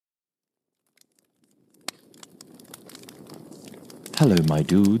Hello, my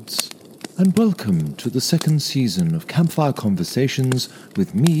dudes, and welcome to the second season of Campfire Conversations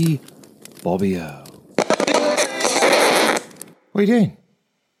with me, Bobby O. What are you doing?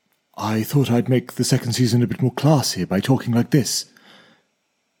 I thought I'd make the second season a bit more classy by talking like this.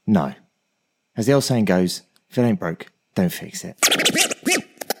 No. As the old saying goes, if it ain't broke, don't fix it.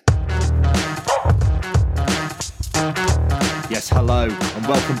 Yes, hello, and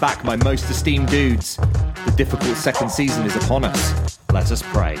welcome back, my most esteemed dudes. The difficult second season is upon us. Let us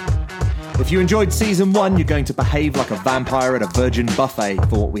pray. If you enjoyed season 1, you're going to behave like a vampire at a virgin buffet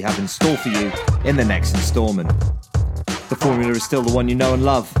for what we have in store for you in the next instalment. The formula is still the one you know and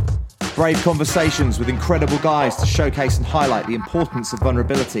love. Brave conversations with incredible guys to showcase and highlight the importance of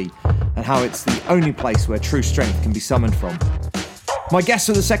vulnerability and how it's the only place where true strength can be summoned from. My guests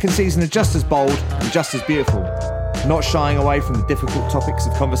for the second season are just as bold and just as beautiful, not shying away from the difficult topics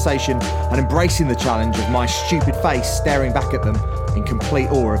of conversation and embracing the challenge of my stupid face staring back at them in complete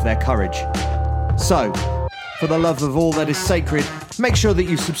awe of their courage. So, for the love of all that is sacred, make sure that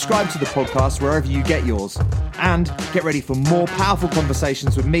you subscribe to the podcast wherever you get yours, and get ready for more powerful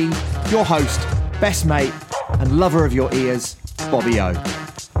conversations with me, your host, best mate, and lover of your ears, Bobby O.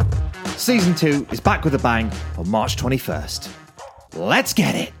 Season 2 is back with a bang on March 21st. Let's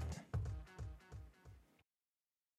get it!